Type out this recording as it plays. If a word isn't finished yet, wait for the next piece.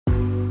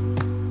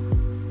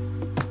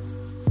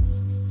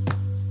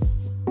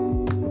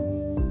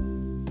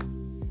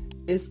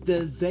It's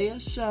the Zaya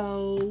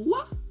Show.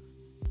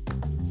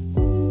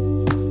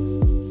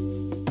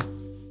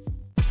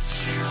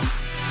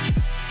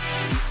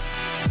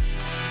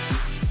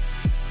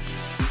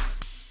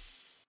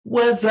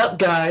 What's up,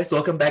 guys?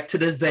 Welcome back to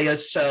the Zaya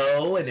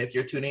Show. And if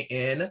you're tuning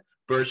in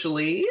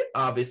virtually,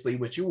 obviously,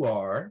 which you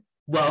are,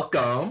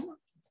 welcome.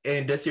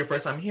 And this is your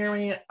first time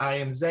hearing it, I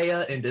am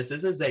Zaya, and this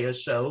is a Zaya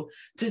Show.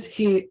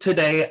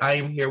 Today, I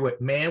am here with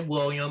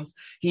Manwilliamz.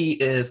 He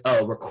is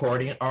a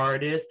recording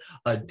artist,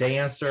 a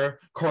dancer,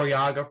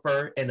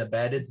 choreographer, and the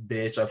baddest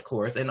bitch, of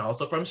course. And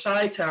also from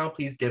Chi-Town,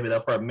 please give it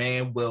up for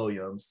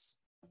Manwilliamz.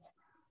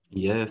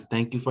 Yes,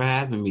 thank you for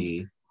having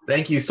me.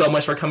 Thank you so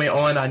much for coming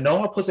on. I know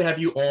I'm supposed to have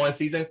you on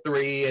season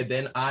 3, and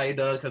then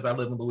Ida, because I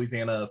live in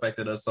Louisiana,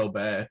 affected us so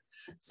bad.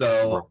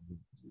 So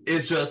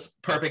it's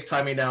just perfect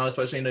timing now,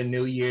 especially in the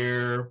new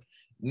year,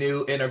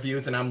 new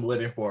interviews, and I'm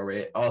living for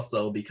it.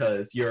 Also,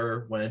 because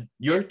you're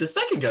the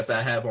second guest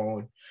I have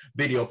on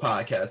video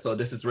podcast, so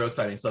this is real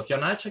exciting. So if y'all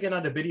not checking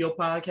out the video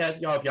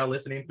podcast, y'all, if y'all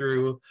listening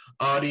through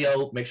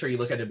audio, make sure you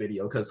look at the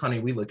video, because honey,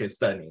 we looking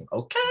stunning.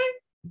 Okay.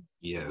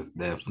 Yes,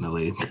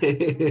 definitely.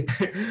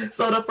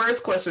 So the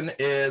first question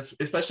is,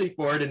 especially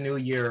for the new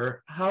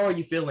year, how are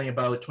you feeling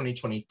about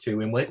 2022,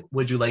 and what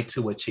would you like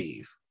to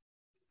achieve?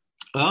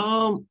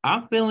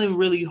 I'm feeling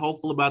really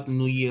hopeful about the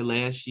new year.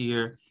 Last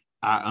year,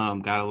 I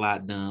got a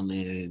lot done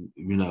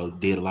and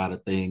did a lot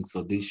of things.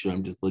 So this year,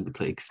 I'm just looking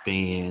to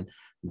expand,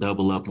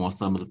 double up on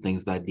some of the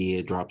things that I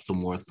did, drop some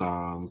more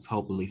songs,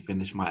 hopefully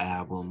finish my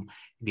album,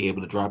 be able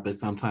to drop it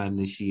sometime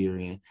this year,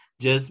 and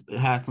just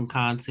have some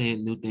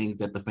content, new things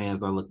that the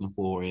fans are looking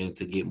for, and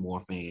to get more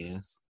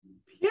fans.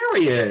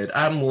 Period.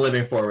 I'm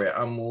living for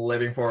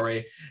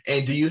it.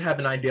 And do you have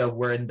an idea of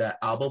when the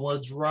album will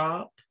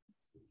drop?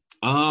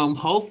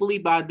 Hopefully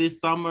by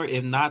this summer,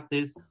 if not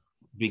this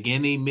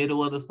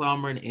middle of the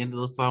summer and end of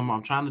the summer.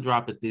 I'm trying to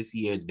drop it this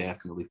year,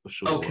 definitely, for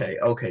sure.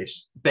 Okay.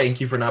 Thank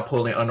you for not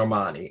pulling on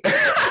Normani.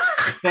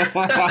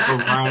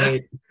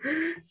 Right.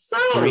 So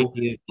 3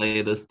 years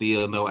later,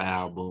 still no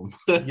album.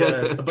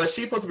 Yes, but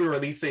she's supposed to be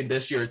releasing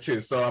this year too.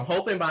 So I'm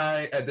hoping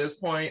at this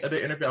point of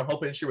the interview, I'm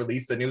hoping she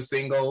released a new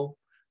single.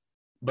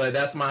 But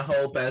that's my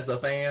hope as a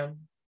fan.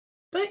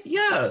 But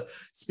yeah,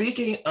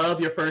 speaking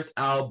of your first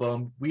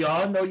album, we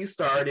all know you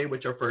started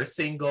with your first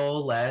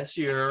single last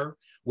year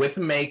with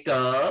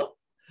Makeup.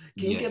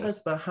 Can you give us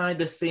behind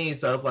the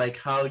scenes of like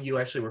how you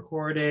actually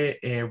recorded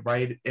and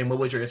write, and what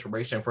was your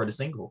inspiration for the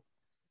single?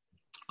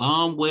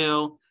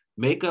 Well,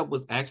 Makeup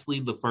was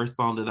actually the first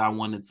song that I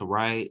wanted to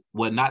write.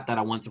 Well, not that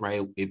I wanted to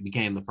write, it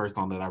became the first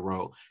song that I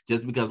wrote.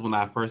 Just because when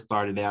I first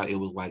started out, it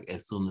was like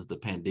as soon as the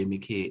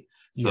pandemic hit.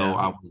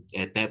 So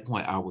at that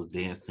point, I was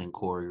dancing,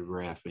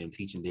 choreographing,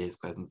 teaching dance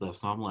class and stuff.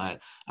 So I'm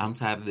like, I'm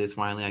tired of this.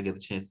 Finally, I get a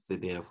chance to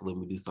sit down, so let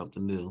me do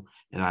something new.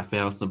 And I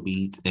found some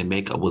beats, and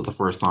Makeup was the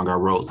first song I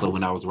wrote. So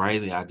when I was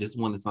writing, I just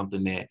wanted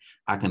something that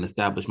I can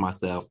establish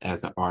myself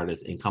as an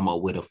artist and come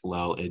up with a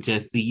flow and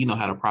just see,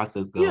 how the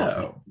process goes.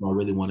 Yeah. I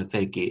really want to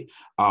take it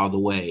all the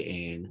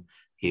way, and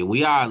here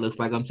we are. Looks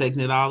like I'm taking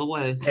it all the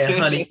way. And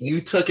honey,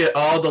 you took it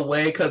all the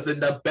way, because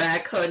in the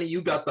back, honey,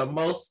 you got the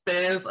most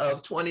spins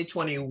of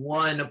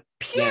 2021.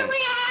 Period.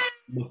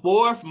 The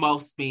fourth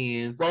most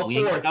spins. Well,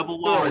 we fourth, number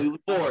one. We were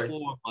fourth.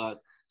 But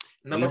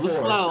number we was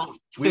four. Close.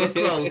 We was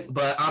close,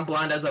 but I'm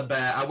blind as a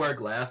bat. I wear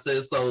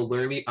glasses, so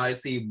literally I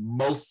see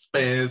most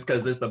spins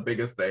because it's the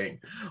biggest thing.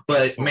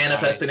 But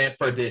manifesting it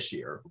for this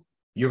year,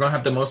 you're gonna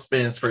have the most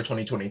spins for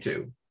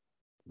 2022.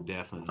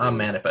 Definitely. I'm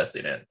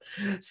manifesting it.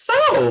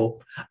 So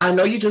I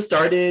know you just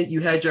started. You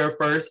had your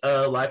first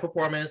live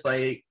performance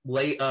like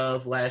late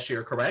of last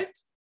year, correct?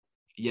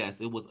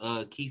 Yes, it was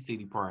Key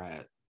City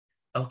Pride.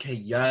 Okay,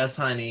 yes,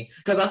 honey.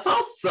 Because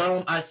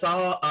I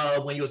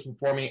saw when you was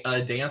performing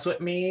Dance With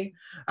Me.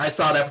 I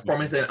saw that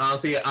performance, and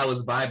honestly, I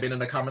was vibing in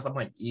the comments. I'm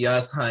like,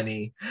 yes,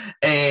 honey.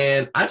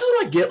 And I just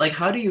want to get, like,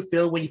 how do you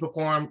feel when you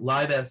perform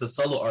live as a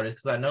solo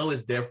artist? Because I know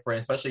it's different,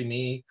 especially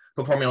me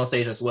performing on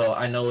stage as well.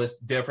 I know it's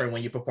different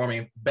when you're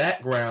performing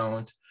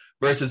background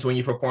versus when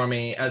you're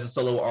performing as a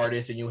solo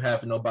artist and you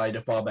have nobody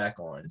to fall back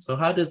on. So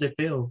how does it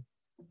feel?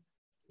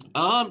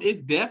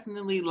 It's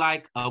definitely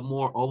like a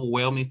more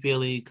overwhelming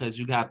feeling because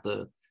you got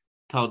to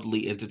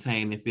totally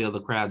entertain and feel the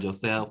crowd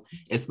yourself,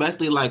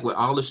 especially like with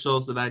all the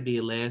shows that I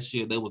did last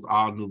year. They was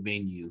all new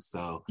venues,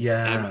 so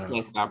every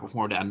place I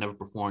performed I never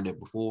performed it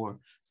before,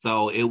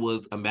 so it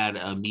was a matter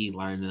of me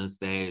learning the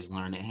stage,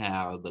 learning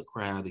how the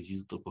crowd is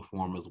used to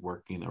performers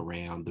working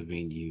around the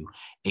venue,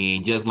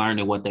 and just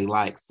learning what they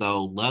like.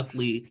 So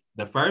luckily,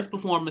 the first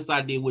performance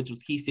I did, which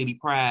was Key City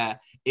Pride,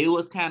 it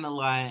was kind of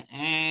like,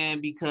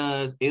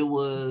 because it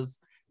was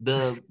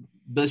the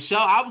show.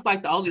 I was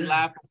like the only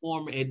live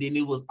performer, and then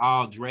it was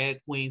all drag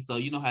queens. So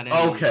you know how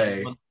that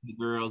okay. The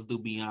girls do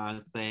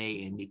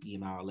Beyonce and Nicki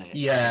and all that.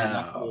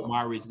 Yeah.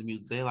 My original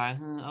music, they're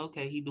like,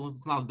 okay, he doing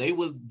some songs. They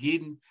was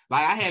getting,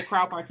 like, I had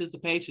crowd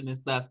participation and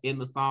stuff in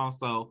the song,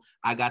 so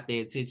I got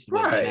their attention.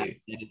 Right.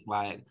 It's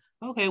like,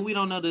 okay, we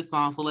don't know this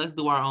song, so let's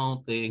do our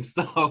own thing.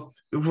 So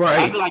I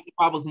Right. feel like if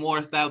I was more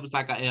established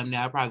like I am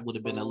now, I probably would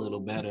have been a little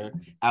better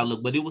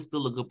outlook, but it was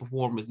still a good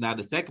performance. Now,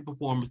 the second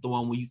performance, the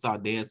one where you saw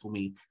Dance With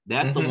Me,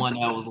 that's the Mm-hmm. one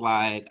that was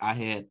like, I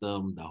had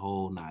them the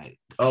whole night.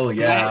 Oh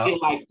Because I had yeah. did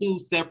like two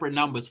separate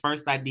numbers.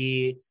 First, I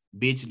did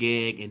Bitch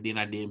Gag, and then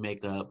I did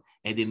Makeup.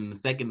 And then in the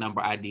second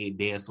number, I did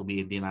Dance With Me.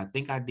 And then I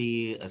think I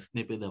did a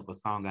snippet of a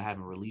song I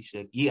haven't released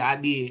yet. Yeah, I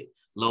did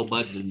Low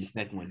Budget in the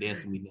second one, Dance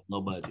With Me,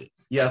 Low Budget.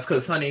 Yes,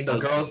 because honey, the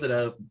Okay. girls in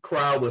the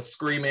crowd was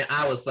screaming.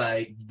 I was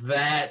like,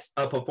 that's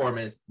a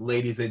performance,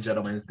 ladies and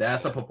gentlemen.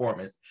 That's a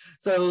performance.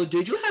 So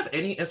did you have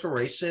any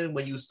inspiration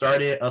when you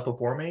started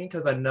performing?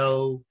 Because I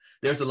know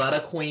there's a lot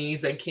of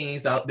queens and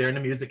kings out there in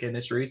the music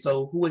industry.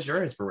 So who was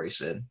your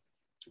inspiration?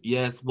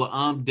 Yes,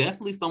 well,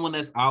 definitely someone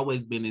that's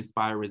always been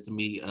inspiring to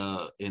me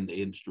in the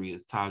industry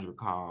is Todrick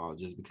Hall,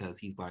 just because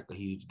he's like a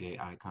huge gay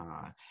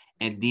icon.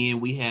 And then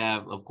we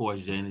have, of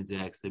course, Janet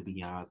Jackson,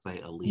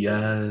 Beyonce, Aaliyah,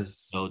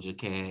 Yes. Doja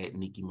Cat,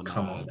 Nicki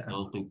Come on Minaj, now.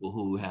 those people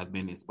who have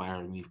been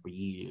inspiring me for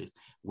years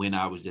when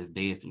I was just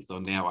dancing. So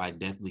now I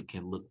definitely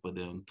can look for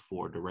them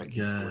for direct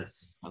inspiration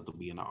Yes. to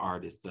being an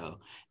artist. So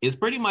it's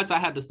pretty much I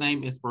have the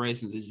same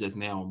inspirations. It's just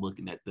now I'm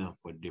looking at them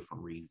for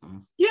different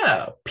reasons.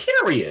 Yeah,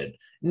 period.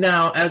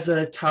 Now, as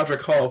a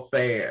Todrick Hall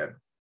fan,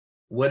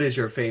 what is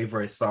your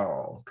favorite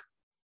song?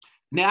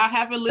 Now I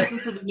haven't listened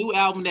to the new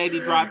album that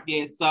he dropped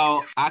yet,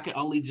 so I can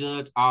only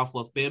judge off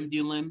of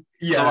Femdulin.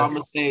 So I'm gonna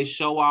Yes. say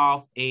Show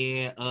Off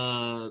and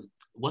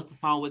what's the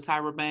song with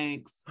Tyra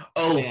Banks?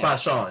 Oh, Yeah,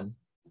 Fashion.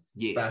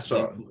 yeah, them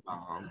Fashion. two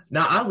songs.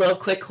 Now I love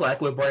Click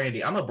Clack with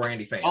Brandy. I'm a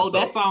Brandy fan. Oh,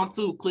 that So song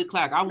too, Click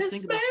Clack. I was Miss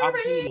thinking of I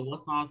was Mary. thinking of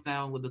what song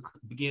sound with the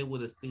begin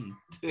with a C.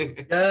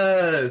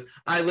 Yes.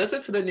 I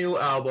listened to the new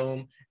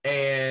album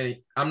and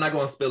I'm not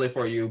gonna spill it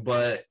for you,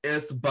 but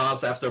it's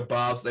bobs after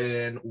bobs.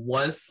 And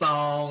one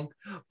song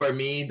for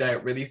me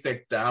that really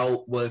stuck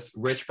out was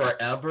Rich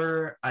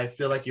Forever. I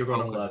feel like you're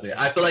gonna love it. Okay.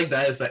 I feel like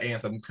that is an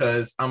anthem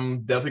because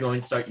I'm definitely going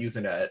to start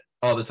using that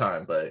all the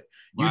time, but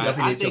you Right.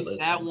 definitely I need to think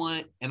that listen.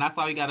 one, and I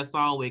saw you got a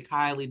song with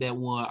Kylie that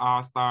won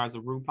All Stars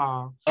of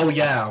RuPaul. Oh I think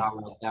yeah. I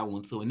like that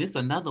one too. And it's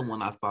another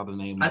one I saw the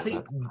name I of.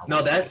 think I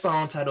no, that like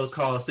song title is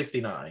called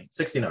 69.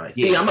 69.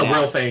 See, yeah, I'm a that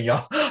real fan,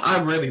 y'all. I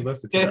really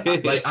listened to that.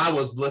 one. Like I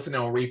was listening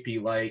on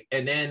repeat, like,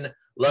 and then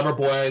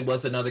Loverboy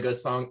was another good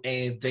song,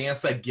 and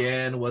Dance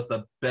Again was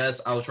the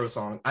best outro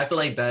song. I feel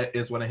like that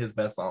is one of his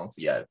best songs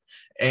yet.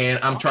 And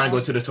I'm trying to go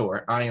Okay. to the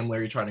tour. I am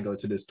literally trying to go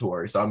to this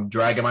tour. So I'm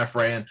dragging my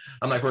friend.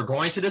 I'm like, we're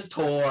going to this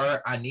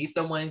tour. I need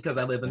someone because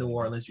I live in New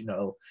Orleans,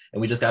 and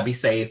we just gotta be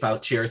safe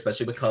out here,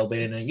 especially with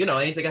COVID, and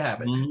anything can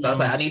happen. So I was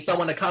like, I Mhm. need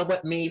someone to come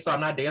with me, so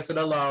I'm not dancing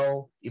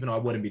alone, even though I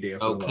wouldn't be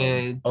dancing alone.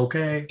 Okay.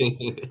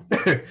 Okay.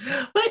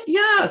 But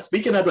yeah,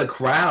 speaking of the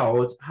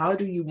crowd, how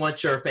do you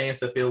want your fans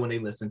to feel when they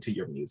listen to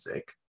your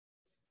music?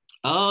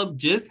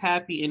 Just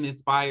happy and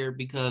inspired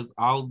because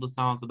all of the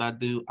songs that I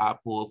do, I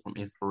pull from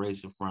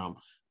inspiration from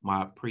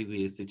my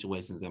previous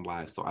situations in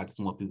life. So I just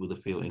want people to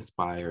feel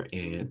inspired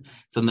and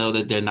to know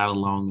that they're not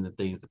alone in the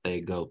things that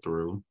they go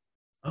through.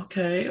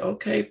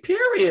 Okay.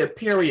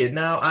 Period.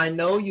 Now I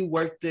know you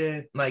worked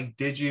in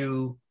did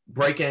you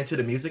break into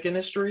the music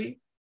industry?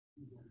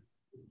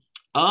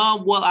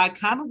 Well, I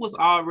kind of was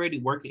already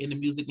working in the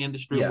music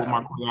industry with Yeah.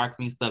 my choreography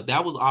and stuff.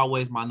 That was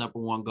always my number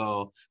one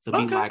goal to be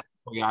Okay. like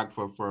a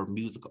choreographer for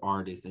music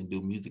artists and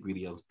do music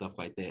videos and stuff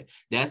like that.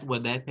 That's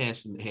what that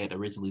passion had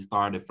originally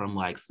started from,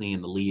 like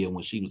seeing Aaliyah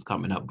when she was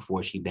coming up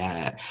before she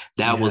died.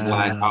 That was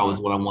like always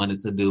Yeah. what I wanted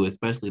to do,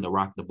 especially the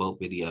Rock the Boat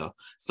video.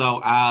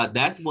 So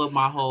that's what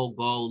my whole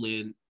goal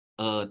and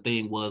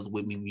thing was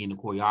with me being a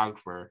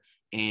choreographer.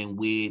 And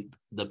with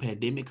the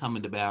pandemic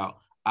coming about,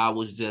 I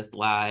was just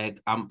like,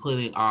 I'm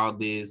putting all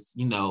this,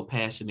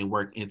 passion and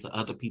work into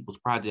other people's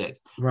projects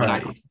when I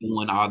could Right. be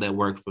doing all that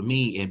work for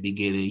me and be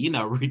getting,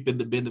 reaping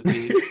the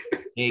benefits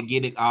and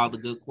getting all the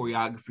good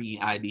choreography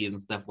ideas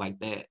and stuff like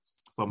that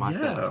for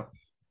myself. Yeah.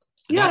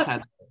 And that's Yeah. how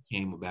it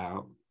came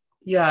about.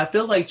 Yeah, I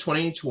feel like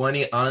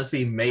 2020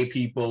 honestly made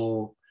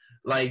people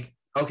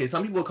okay,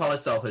 some people call it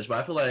selfish, but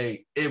I feel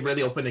like it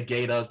really opened the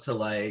gate up to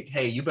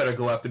hey, you better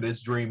go after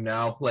this dream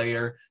now,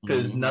 player,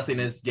 because nothing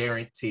Mhm. is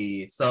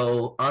guaranteed.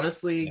 So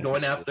honestly, Yeah.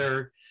 going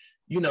after,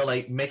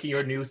 making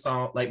your new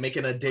song,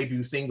 making a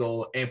debut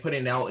single and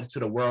putting it out into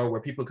the world where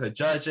people could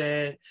judge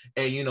it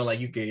and you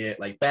could get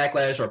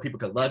backlash or people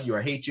could love you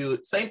or hate you.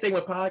 Same thing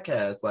with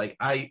podcasts.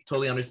 I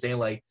totally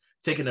understand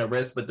taking a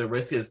risk, but the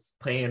risk is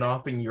paying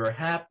off and you're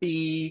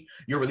happy,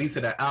 you're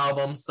releasing an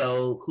album.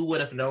 So who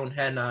would have known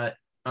had not,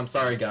 I'm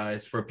sorry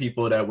guys, for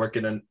people that work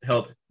in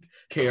health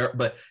care,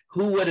 but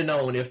who would have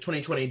known if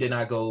 2020 did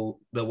not go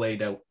the way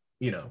that,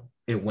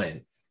 it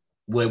went?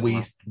 Would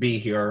we be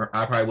here?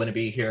 I probably wouldn't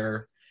be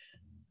here.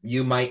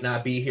 You might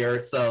not be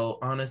here. So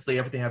honestly,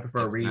 everything happened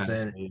for a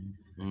reason. Exactly.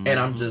 And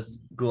I'm Mhm.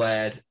 just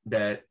glad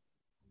that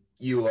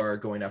you are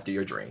going after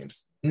your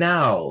dreams.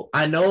 Now,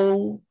 I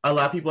know a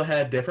lot of people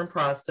have different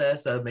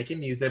process of making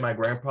music. My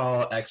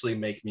grandpa actually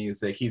make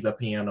music. He's a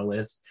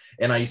pianist,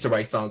 and I used to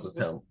write songs with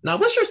him. Now,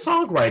 what's your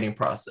songwriting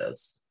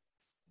process?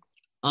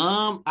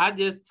 I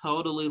just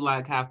totally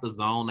like have to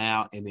zone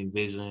out and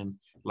envision,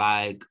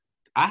 like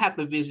I have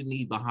to vision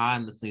the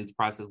behind the scenes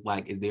process.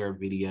 Like, is there a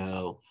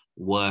video?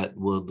 What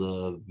will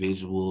the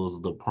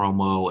visuals, the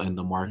promo, and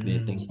the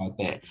marketing, things like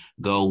that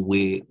go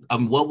with?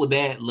 What would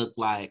that look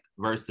like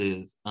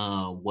versus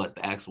what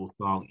the actual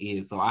song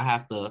is? So I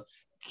have to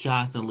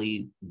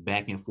constantly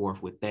back and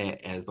forth with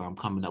that as I'm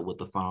coming up with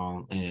the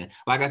song. And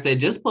like I said,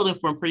 just pulling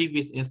from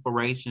previous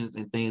inspirations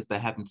and things that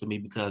happened to me,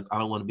 because I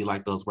don't want to be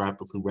like those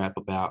rappers who rap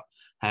about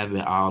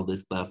having all this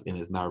stuff and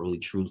it's not really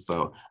true.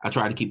 So I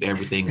try to keep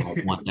everything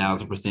like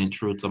 1000%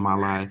 true to my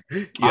life.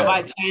 Yeah. I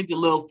might change a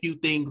little few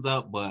things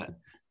up, but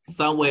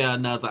some way or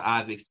another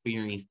I've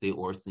experienced it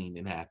or seen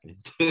it happen.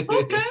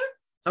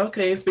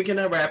 Okay, speaking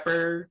of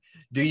rapper,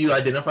 do you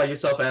identify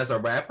yourself as a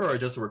rapper or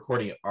just a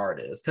recording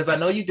artist? Because I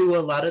know you do a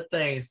lot of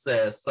things,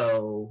 sis.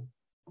 So,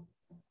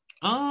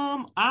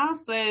 I'll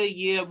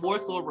say more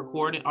so a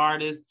recording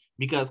artist,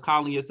 because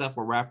calling yourself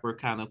a rapper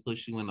kind of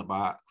puts you in the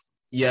box.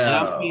 Yeah, and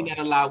I'm seeing that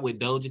a lot with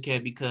Doja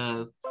Cat,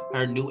 because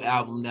her new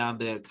album now,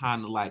 they're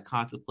kind of like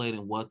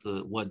contemplating what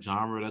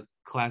genre to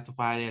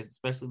classify it as,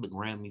 especially the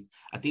Grammys.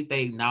 I think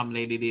they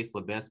nominated it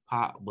for Best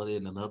Pop, but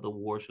in another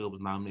award show it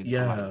was nominated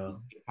for like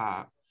Hip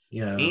Hop.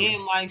 Yeah.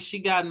 And like she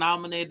got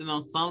nominated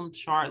on some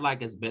chart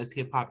like as Best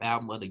Hip Hop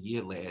Album of the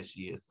Year last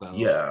year. So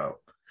yeah.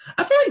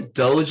 I feel like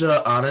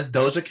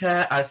Doja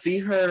Cat, I see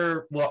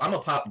her, well, I'm a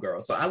pop girl,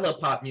 so I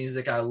love pop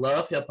music. I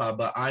love hip hop,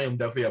 but I am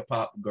definitely a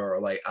pop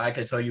girl. Like, I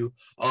can tell you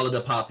all of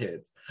the pop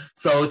hits.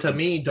 So to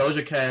me,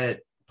 Doja Cat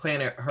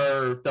playing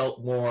her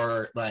felt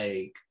more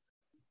like,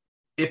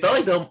 it felt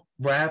like the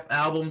rap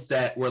albums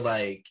that were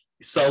like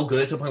so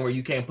good to the point where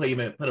you can't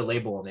even put a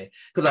label on it.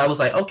 Because I was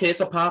like, okay, it's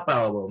a pop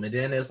album. And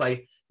then it's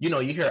like, you know,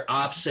 you hear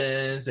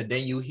Options, and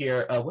then you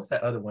hear what's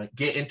that other one?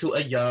 Get Into a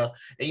Ya,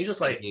 and you're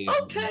just like,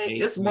 okay,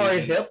 it's more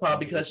hip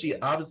hop, because she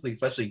obviously,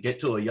 especially Get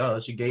to a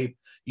Ya, she gave,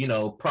 you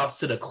know, props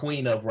to the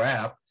queen of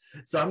rap.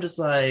 So I'm just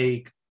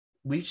like,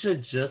 we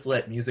should just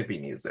let music be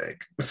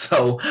music.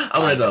 So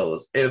I'm one of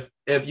those. If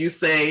you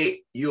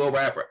say you a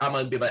rapper, I'm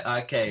gonna be like,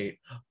 okay.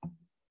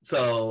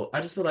 So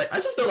I just feel like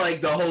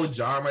the whole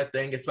genre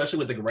thing, especially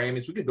with the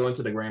Grammys, we could go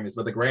into the Grammys,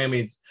 but the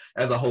Grammys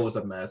as a whole is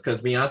a mess,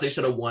 because Beyonce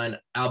should have won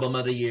Album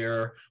of the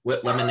Year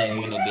with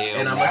Lemonade,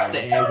 and I'm gonna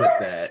stand with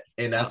that,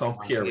 and that's on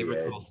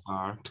period.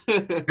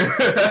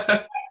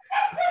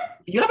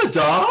 You have a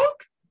dog?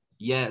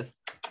 Yes.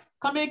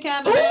 Come here,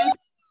 Cannabis.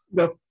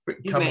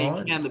 Come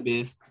on,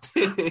 Cannabis.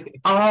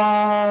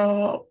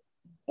 Oh,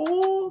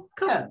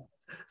 come on.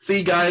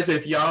 See, guys,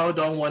 if y'all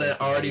don't want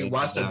to already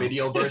watch the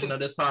video version of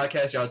this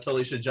podcast, y'all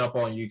totally should jump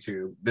on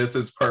YouTube. This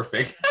is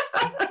perfect.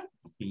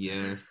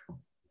 Yes.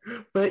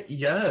 But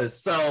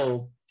yes,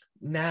 so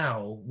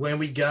now when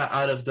we got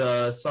out of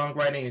the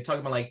songwriting and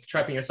talking about like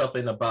trapping yourself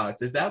in a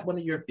box, is that one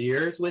of your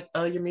fears with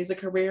your music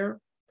career?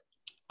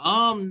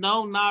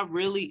 No, not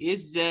really.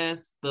 It's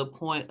just the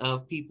point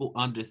of people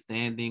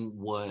understanding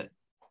what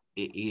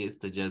it is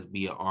to just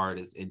be an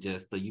artist and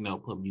just to, you know,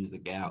 put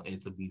music out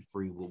and to be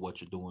free with what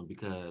you're doing,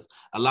 because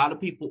a lot of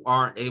people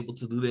aren't able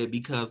to do that,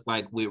 because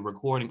like with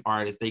recording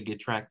artists, they get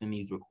tracked in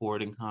these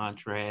recording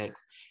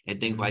contracts and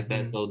things like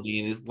that. So then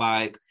it's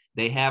like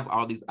they have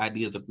all these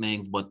ideas of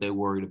things, but they're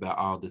worried about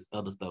all this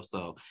other stuff.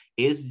 So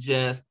it's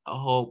just a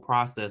whole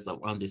process of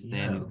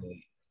understanding that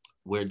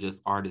we're just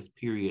artists,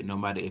 period. No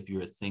matter if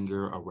you're a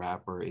singer, a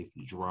rapper, if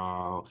you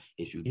draw,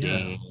 if you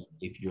dance,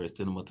 if you're a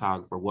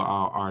cinematographer, we're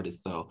all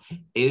artists. So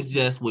it's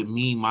just, with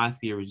me, my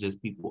fear is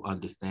just people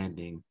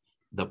understanding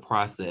the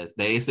process.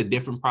 That it's a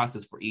different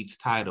process for each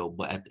title,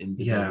 but at the end of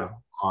the day,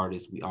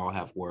 artists, we all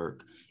have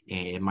work,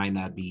 and it might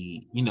not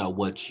be, you know,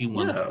 what you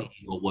want to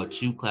see or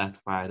what you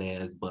classify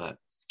it as, but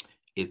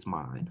it's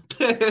mine.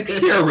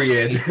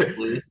 Period.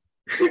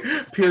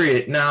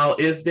 Period. Now,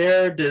 is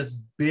there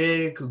this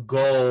big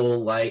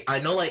goal? Like, I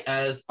know, like,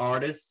 as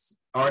artists,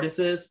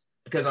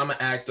 because I'm an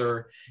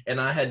actor,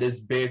 and I had this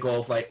big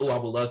goal of like, oh, I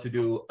would love to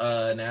do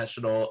a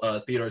national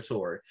theater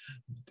tour.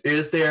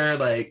 Is there,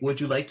 like,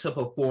 would you like to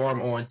perform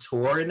on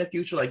tour in the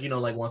future? Like, you know,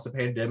 like once the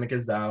pandemic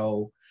is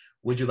out,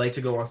 would you like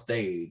to go on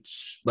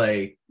stage,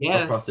 like,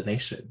 across the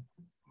nation?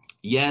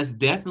 Yes,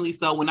 definitely.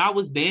 So when I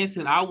was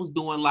dancing, I was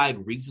doing like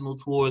regional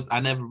tours. I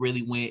never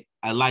really went.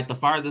 Like the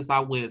farthest I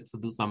went to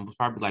do something was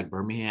probably like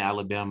Birmingham,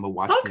 Alabama,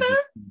 Washington,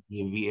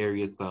 DMV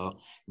area. So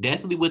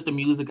definitely with the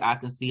music, I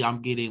can see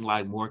I'm getting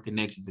like more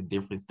connections in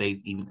different states,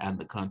 even out of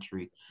the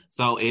country.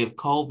 So if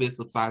COVID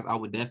subsides, I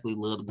would definitely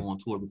love to go on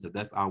tour, because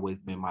that's always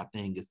been my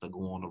thing, is to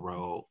go on the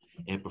road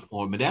and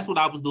perform. And that's what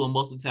I was doing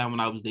most of the time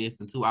when I was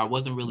dancing too. I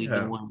wasn't really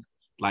doing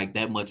like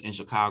that much in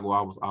Chicago.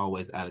 I was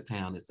always out of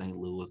town in St.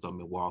 Louis or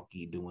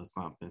Milwaukee doing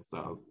something.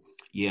 So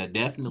yeah,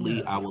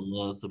 definitely I would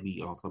love to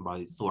be on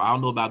somebody's tour. I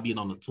don't know about being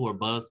on the tour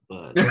bus,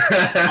 but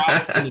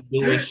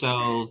doing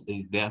shows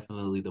is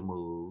definitely the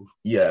move.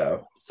 Yeah.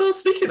 So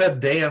speaking of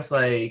dance,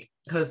 like,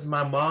 because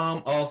my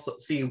mom also,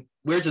 see,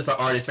 we're just an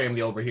artist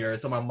family over here.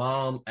 So my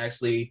mom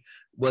actually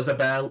was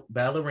a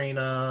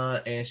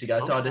ballerina and she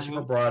got to audition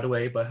for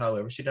Broadway, but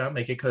however, she didn't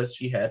make it because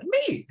she had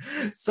me.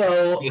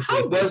 So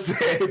how was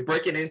it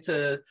breaking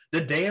into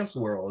the dance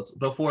world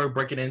before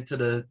breaking into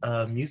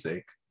the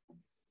music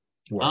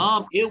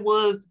world? It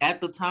was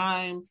at the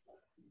time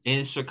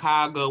in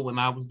Chicago when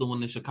I was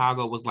doing it.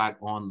 Chicago was like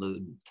on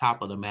the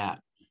top of the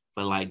map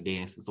for like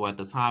dances. So at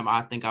the time,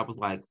 I think I was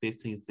like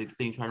 15,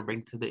 16, trying to break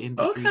into the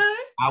industry. Okay.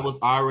 I was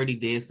already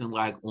dancing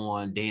like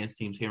on dance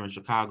teams here in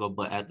Chicago,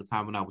 but at the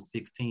time when I was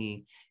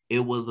 16, it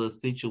was a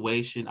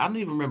situation. I don't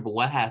even remember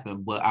what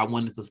happened, but I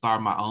wanted to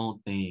start my own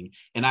thing.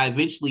 And I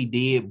eventually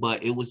did,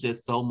 but it was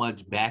just so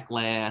much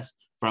backlash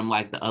from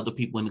like the other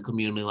people in the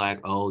community, like,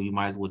 oh, you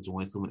might as well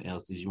join someone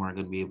else's. You aren't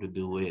going to be able to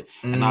do it.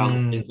 And all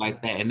those things like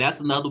that. And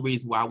that's another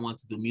reason why I want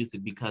to do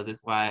music, because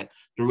it's like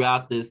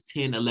throughout this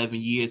 10, 11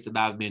 years that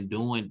I've been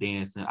doing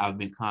dancing, I've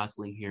been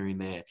constantly hearing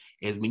that.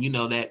 It's been,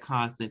 that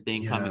constant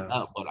thing coming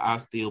up, but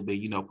I've still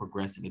been,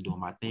 progressing and doing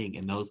my thing.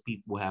 And those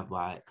people have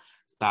like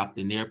stopped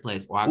in their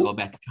place, or I go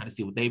back and try to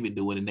see what they've been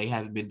doing, and they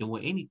haven't been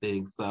doing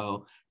anything.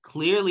 So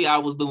clearly I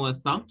was doing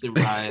something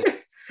right.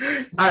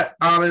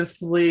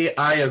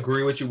 I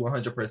agree with you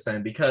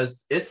 100%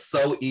 because it's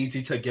so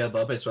easy to give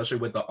up, especially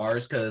with the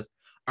arts. Because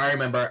I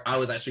remember I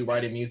was actually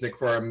writing music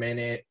for a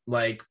minute,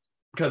 like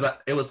because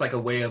it was like a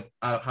way of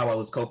how I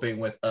was coping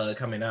with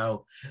coming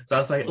out. So I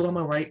was like, oh, I'm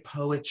gonna write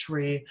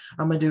poetry,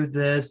 I'm gonna do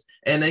this,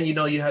 and then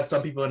you have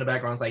some people in the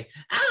background like,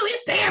 oh,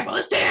 it's terrible,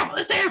 it's terrible,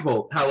 it's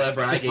terrible.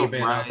 However, I gave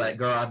in. I was like,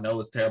 girl, I know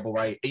it's terrible,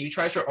 right? And you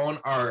trash your own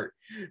art,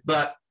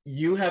 but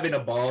you having a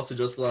ball to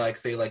just like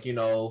say like,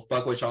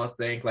 fuck what y'all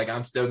think, like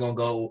I'm still gonna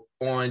go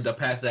on the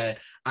path that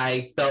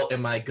I felt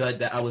in my gut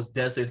that I was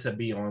destined to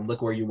be on.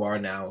 Look where you are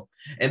now,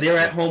 and they're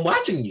at home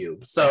watching you.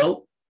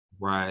 So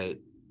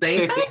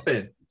things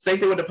happen. Same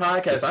thing with the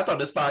podcast. I thought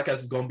this podcast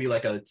was going to be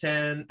like a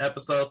 10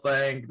 episode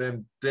thing,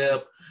 then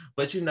dip.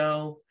 But you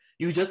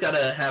just got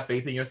to have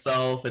faith in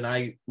yourself. And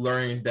I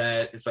learned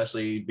that,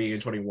 especially being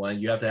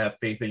 21, you have to have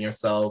faith in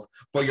yourself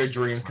for your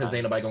dreams, because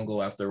ain't nobody going to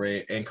go after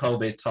it. And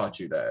COVID taught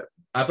you that.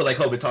 I feel like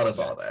COVID taught us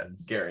all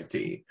that,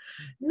 guaranteed.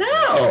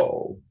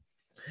 No.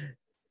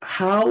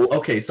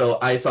 Okay, so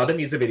I saw the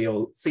music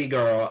video. See,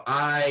 girl,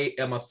 I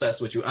am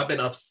obsessed with you. I've been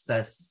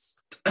obsessed.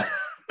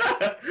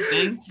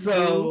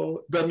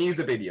 So the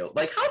music video,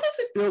 like, how does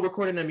it feel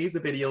recording a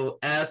music video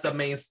as the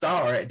main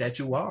star that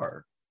you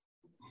are?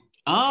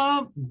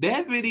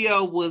 That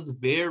video was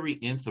very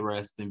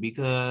interesting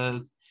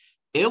because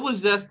it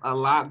was just a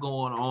lot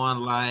going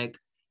on. Like,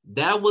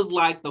 that was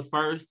like the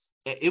first,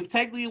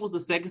 technically it was the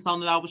second song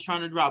that I was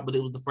trying to drop, but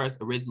it was the first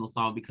original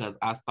song because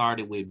I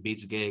started with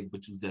Bitch Gag,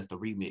 which was just a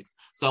remix.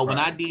 So when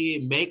I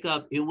did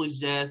Makeup, it was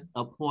just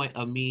a point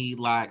of me,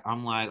 like,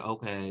 I'm like,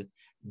 okay,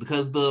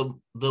 because the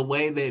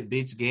way that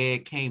Bitch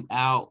Gag came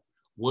out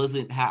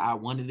wasn't how I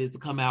wanted it to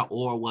come out,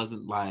 or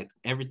wasn't like,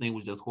 everything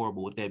was just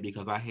horrible with that,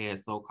 because I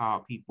had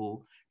so-called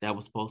people that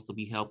was supposed to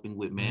be helping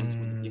with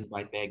management and things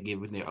like that,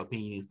 giving their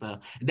opinion and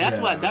stuff. That's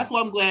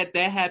why I'm glad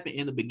that happened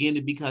in the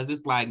beginning, because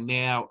it's like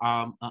now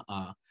I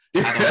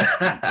don't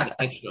have the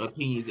extra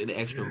opinions and the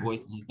extra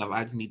voices and stuff.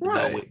 I just need to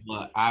go with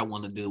what I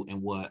want to do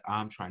and what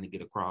I'm trying to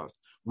get across,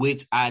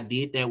 which I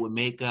did that with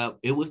Makeup.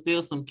 It was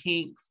still some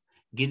kinks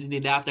getting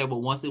it out there, but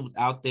once it was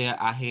out there,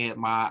 I had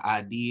my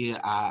idea.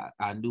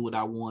 I knew what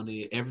I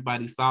wanted.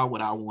 Everybody saw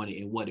what I wanted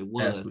and what it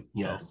was.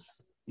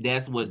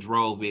 That's what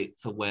drove it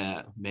to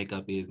where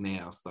Makeup is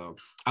now. So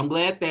I'm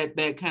glad that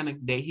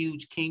that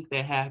huge kink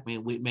that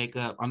happened with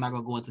Makeup. I'm not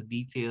gonna go into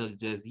details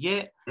just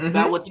yet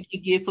about what the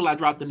kink is till I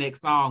drop the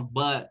next song,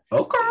 but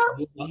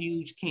it's a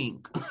huge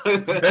kink.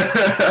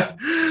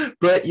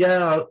 But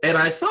yeah, and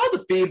I saw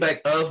the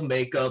feedback of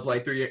Makeup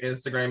like through your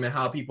Instagram and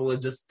how people are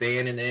just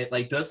staying in it.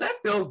 Like, does that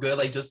feel good?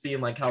 Like, just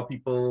seeing like how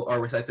people are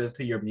receptive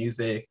to your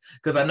music?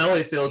 Because I know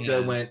it feels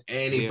good when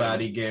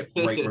anybody get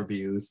great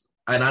reviews.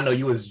 And I know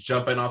you was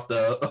jumping off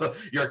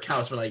your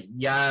couch, but like,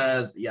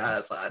 yes,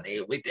 honey,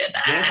 we did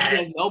that.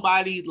 Yes,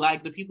 nobody,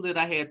 like the people that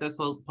I had that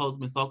supposed to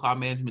be so-called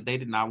management, they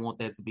did not want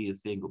that to be a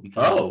single,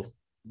 because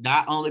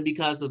not only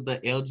because of the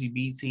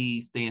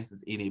LGBT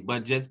stances in it,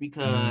 but just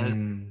because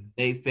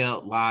they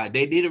felt like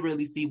they didn't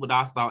really see what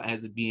I saw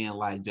as it being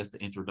like just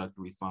the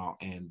introductory song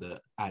and the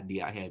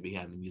idea I had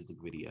behind the music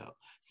video.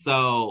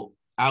 So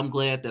I'm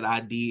glad that I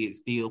did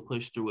still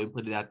push through and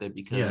put it out there,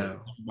 because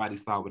everybody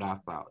saw what I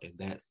saw, and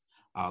that's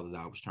all that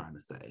I was trying to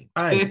say.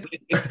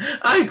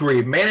 I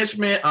agree.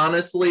 Management,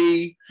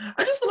 honestly,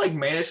 I just feel like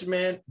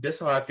management, this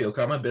is how I feel.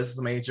 Because I'm a business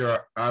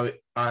major.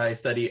 I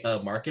study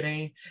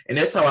marketing, and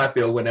that's how I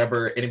feel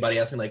whenever anybody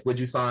asks me, like, would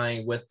you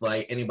sign with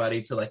like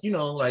anybody to like,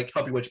 like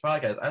help you with your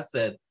podcast? I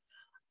said,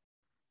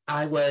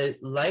 I would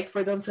like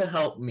for them to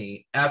help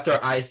me after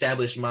I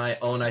establish my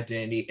own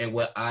identity and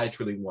what I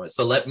truly want.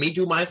 So let me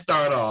do my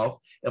start off.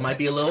 It might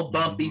be a little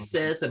bumpy,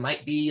 sis. It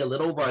might be a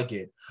little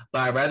rugged,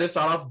 but I'd rather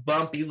start off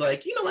bumpy,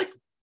 like, like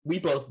we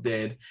both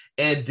did,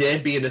 and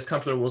then be in this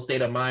comfortable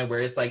state of mind where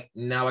it's like,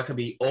 now I can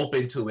be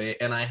open to it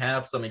and I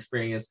have some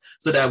experience,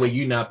 so that way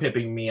you're not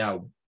pimping me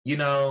out you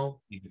know?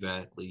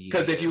 Exactly.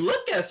 Because if Yeah. you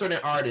look at certain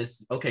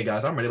artists, okay,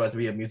 guys, I'm really about to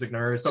be a music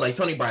nerd. So like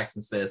Toni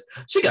Braxton says,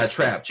 she got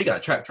trapped. She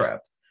got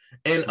trapped.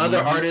 And other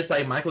artists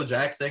like Michael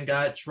Jackson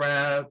got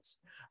trapped.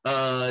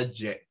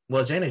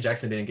 Janet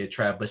Jackson didn't get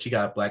trapped, but she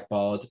got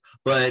blackballed.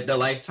 But the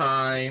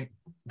Lifetime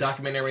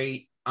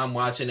documentary, I'm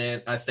watching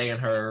it. I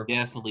stand her.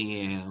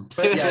 Definitely am.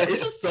 But yeah,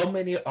 it's just so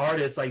many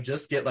artists like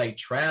just get like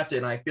trapped,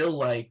 and I feel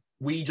like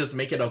we just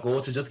make it a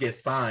goal to just get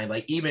signed.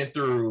 Like even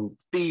through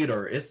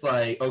theater, it's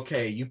like,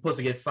 okay, you supposed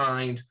to get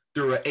signed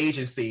through an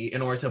agency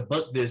in order to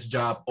book this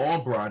job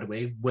on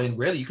Broadway, when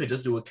really you could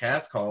just do a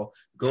cast call,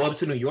 go up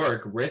to New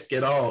York, risk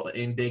it all,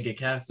 and then get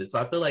casted. So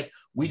I feel like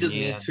we just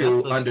need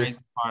to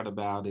understand part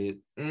about it.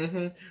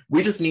 Mm-hmm.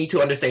 We just need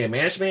to understand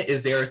management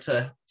is there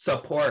to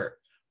support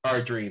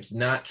our dreams,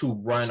 not to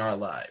run our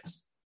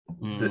lives.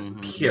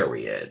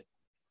 Period.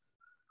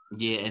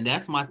 Yeah, and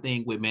that's my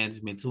thing with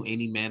management too.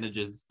 Any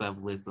managers and stuff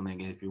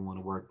listening, if you want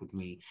to work with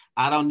me,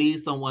 I don't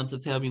need someone to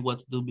tell me what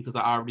to do because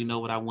I already know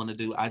what I want to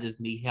do. I just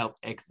need help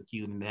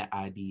executing that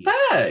idea.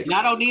 And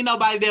I don't need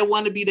nobody that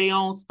want to be their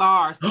own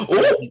star.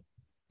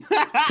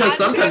 Because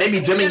sometimes they be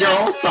dimming your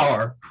own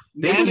star.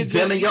 They be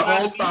dimming your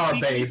own star,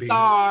 baby.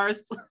 Stars.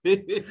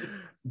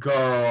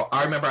 Girl,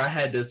 I remember I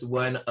had this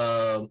one.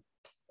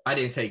 I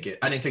didn't take it.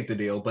 I didn't take the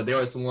deal, but there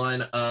was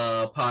one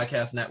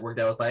podcast network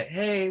that was like,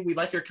 "Hey, we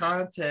like your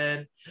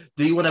content.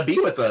 Do you want to be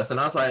with us?" And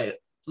I was like,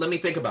 "Let me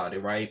think about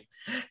it, right?"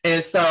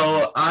 And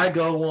so I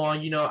go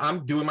on,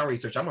 I'm doing my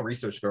research. I'm a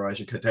research girl, as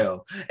you could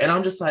tell. And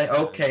I'm just like,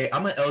 okay,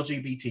 I'm an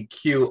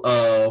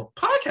LGBTQ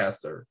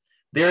podcaster.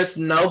 There's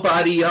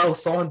nobody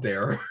else on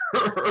there.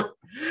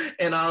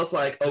 And I was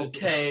like,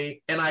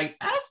 okay. And I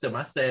asked them,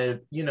 I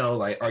said,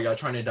 like, are y'all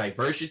trying to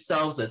diverse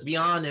yourselves? Let's be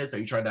honest. Are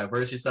you trying to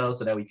diverse yourselves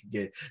so that we can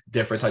get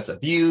different types of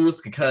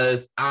views?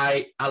 Because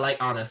I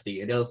like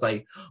honesty. And it was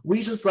like,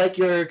 we just like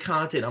your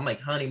content. I'm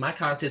like, honey, my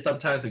content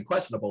sometimes is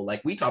questionable.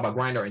 Like, we talk about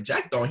Grindr and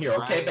Jack on here,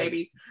 okay,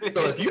 baby?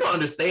 So if you don't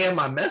understand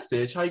my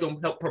message, how you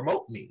going to help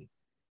promote me?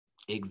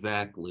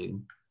 Exactly.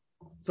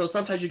 So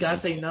sometimes you got to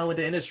say no in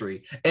the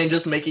industry and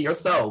just make it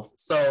yourself.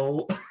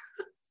 So...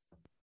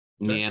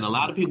 Yeah, and a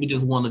lot of people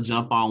just want to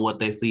jump on what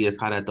they see as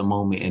hot at the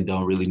moment and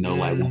don't really know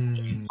like what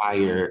the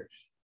entire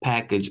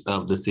package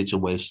of the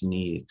situation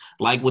is.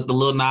 Like with the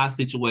Lil Nas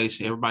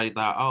situation, everybody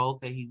thought, oh,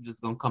 okay, he's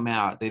just gonna come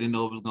out. They didn't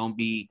know it was gonna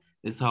be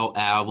this whole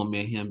album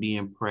and him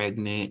being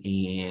pregnant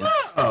and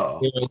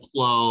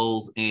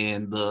clothes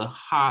and the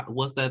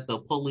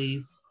the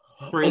police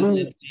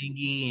prison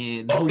thingy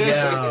and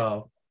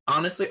yeah.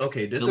 Honestly,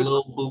 okay, this the is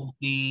little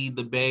booty,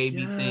 the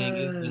baby thing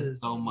is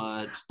just so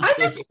much. I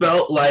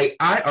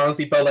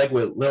honestly felt like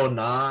with Lil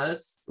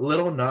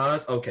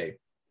Nas, okay.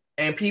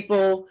 And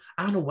people,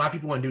 I don't know why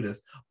people want to do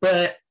this,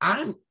 but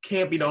I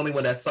can't be the only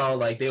one that saw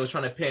like they was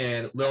trying to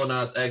pin Lil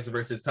Nas X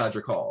versus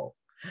Todrick Hall.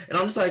 And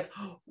I'm just like,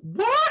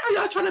 why are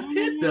y'all trying to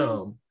pin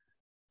them?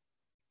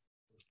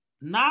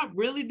 Not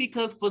really,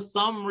 because for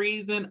some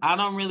reason I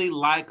don't really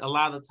like a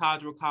lot of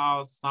Todrick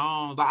Hall's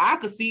songs. Like, I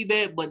could see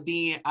that, but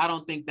then I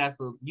don't think that's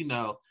a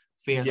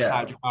fair to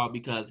Todrick Hall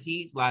because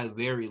he's like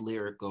very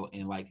lyrical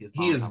and like his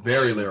songs. He is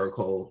very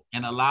lyrical.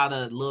 And a lot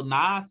of Lil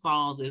Nas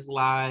songs is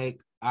like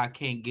I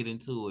can't get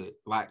into it.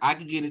 Like I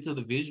can get into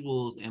the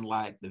visuals and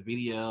like the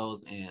videos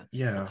and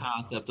the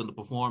concept of the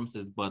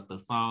performances, but the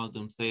songs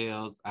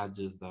themselves, I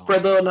just don't. For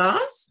Lil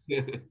Nas?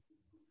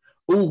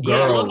 Ooh,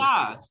 girl.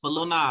 Yeah,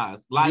 Lil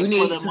Nas. Like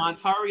for the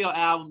Montario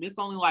album, it's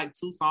only like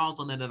 2 songs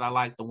on there that I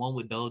like. The one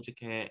with Doja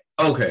Cat.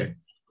 Okay.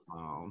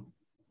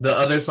 The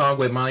other song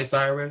with Miley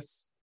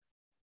Cyrus?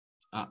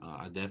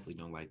 I definitely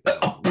don't like that.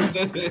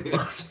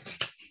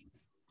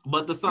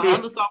 But the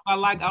other song I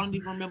like, I don't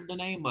even remember the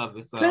name of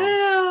it. So.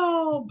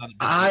 Damn.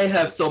 I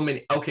have so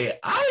many. Okay,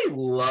 I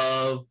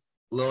love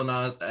Lil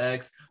Nas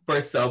X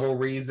for several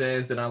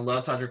reasons, and I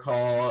love Todrick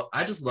Hall.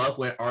 I just love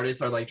when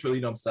artists are like truly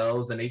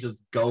themselves and they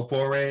just go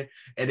for it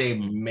and they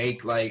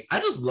make like, I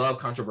just love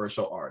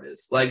controversial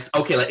artists. Like,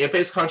 okay, like if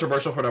it's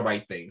controversial for the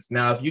right things.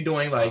 Now, if you're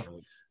doing like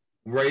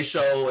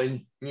racial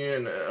and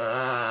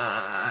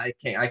I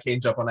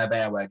can't jump on that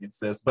bandwagon,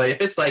 sis. But if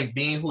it's like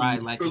being who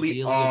you like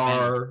truly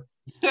are,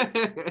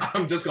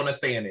 I'm just gonna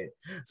stand it.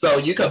 So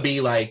you could be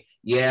like,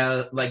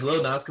 yeah, like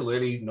Lil Nas could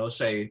literally, no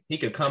shade, he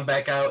could come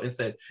back out and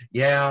say,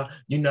 yeah,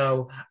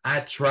 I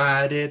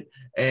tried it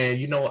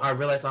and I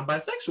realized I'm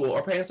bisexual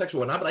or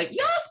pansexual, and I'd be like,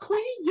 yes,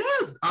 queen,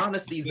 yes,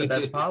 honesty is the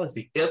best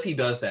policy. If he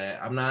does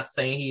that, I'm not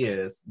saying he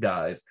is,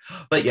 guys,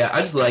 but yeah,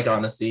 I just like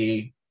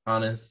honesty,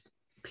 honest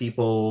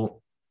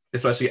people,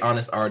 especially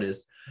honest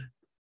artists.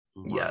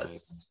 Right.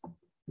 Yes.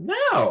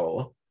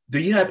 Now, do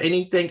you have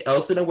anything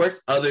else in the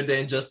works other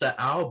than just the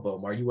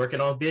album? Are you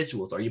working on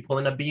visuals? Are you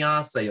pulling a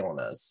Beyonce on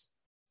us?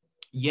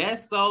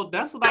 Yes, so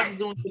that's what I was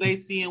doing today,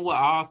 seeing what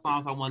all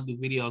songs I want to do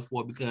videos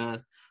for, because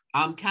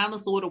I'm kind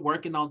of sort of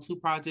working on 2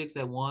 projects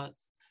at once.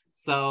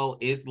 So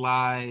it's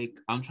like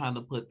I'm trying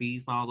to put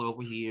these songs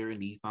over here and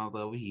these songs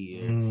over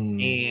here.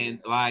 And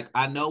like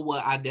I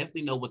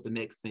definitely know what the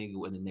next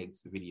single and the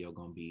next video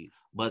gonna be.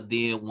 But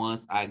then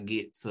once I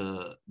get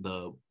to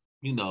the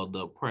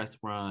the press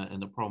run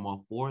and the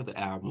promo for the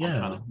album. Yeah. I'm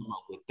trying to come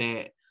up with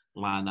that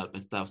lineup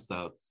and stuff.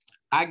 So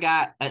I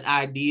got an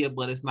idea,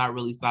 but it's not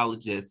really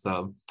solid yet.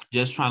 So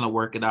just trying to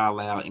work it all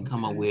out and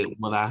come up with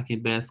what I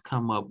can best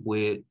come up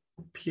with.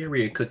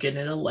 Period. Cooking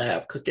in the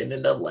lab.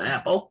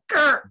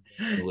 Okay.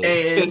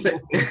 And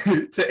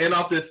to end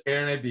off this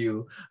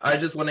interview, I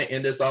just want to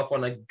end this off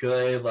on a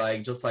good,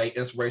 just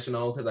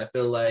inspirational, because I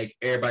feel like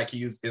everybody can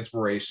use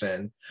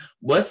inspiration.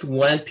 What's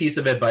one piece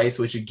of advice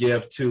would you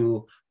give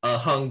to a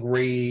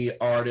hungry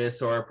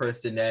artist or a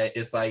person that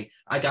is like,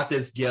 I got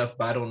this gift,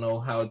 but I don't know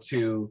how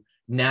to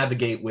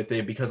navigate with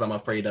it because I'm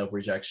afraid of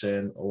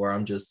rejection or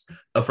I'm just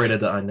afraid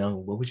of the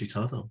unknown? What would you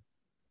tell them?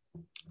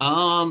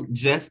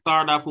 Just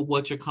start off with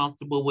what you're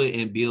comfortable with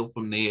and build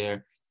from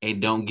there, and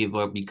don't give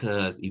up,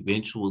 because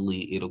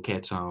eventually it'll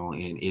catch on,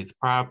 and it's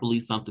probably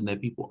something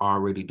that people are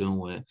already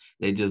doing.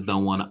 They just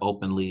don't want to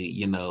openly,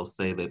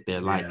 say that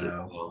they're like it.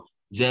 So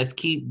just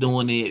keep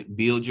doing it,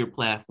 build your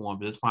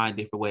platform, just find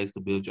different ways to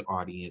build your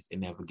audience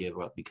and never give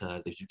up,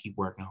 because if you keep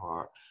working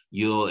hard,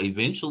 you'll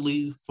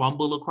eventually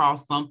fumble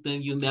across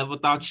something you never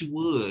thought you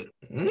would.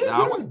 It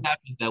always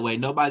happens that way.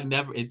 Nobody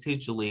never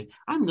intentionally,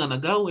 I'm going to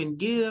go and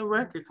get a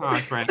record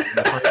contract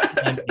the first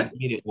time they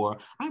get it, or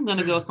I'm going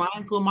to go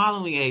sign to a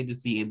modeling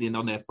agency, and then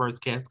on that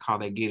first cast call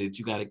they get it.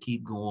 You got to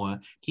keep going,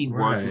 keep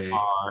working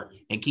hard,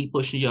 and keep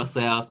pushing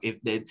yourself.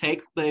 If they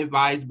take the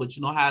advice, but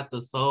you don't have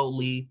to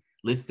solely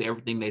listen to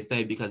everything they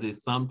say, because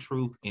there's some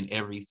truth in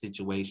every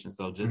situation.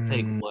 So just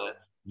take what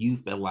you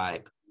feel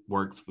like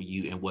works for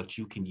you and what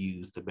you can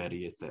use to better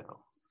yourself.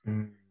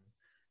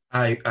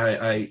 I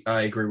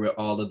agree with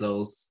all of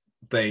those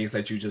things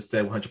that you just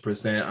said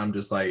 100%. I'm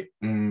just like,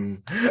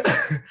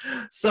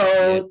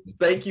 So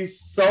thank you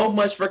so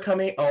much for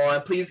coming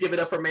on. Please give it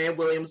up for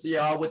Manwilliamz,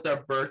 y'all, with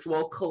the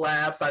virtual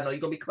collapse. I know you're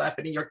gonna be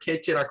clapping in your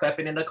kitchen or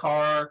clapping in the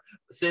car.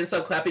 Send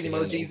some clapping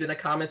emojis in the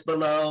comments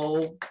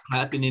below.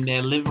 Clapping in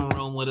that living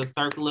room with a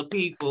circle of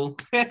people.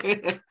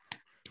 Thank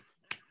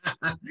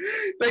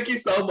you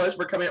so much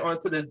for coming on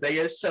to the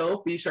Zaya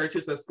Show. Be sure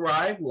to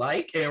subscribe,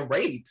 like, and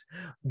rate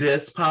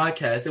this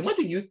podcast. And what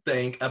do you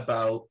think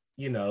about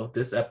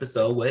this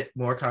episode? What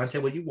more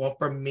content would you want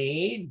from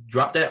me?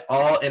 Drop that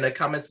all in the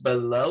comments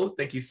below.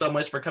 Thank you so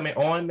much for coming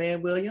on,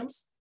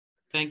 Manwilliamz.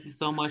 Thank you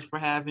so much for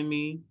having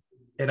me.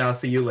 And I'll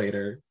see you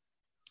later.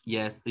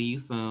 Yes, see you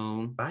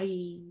soon.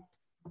 Bye.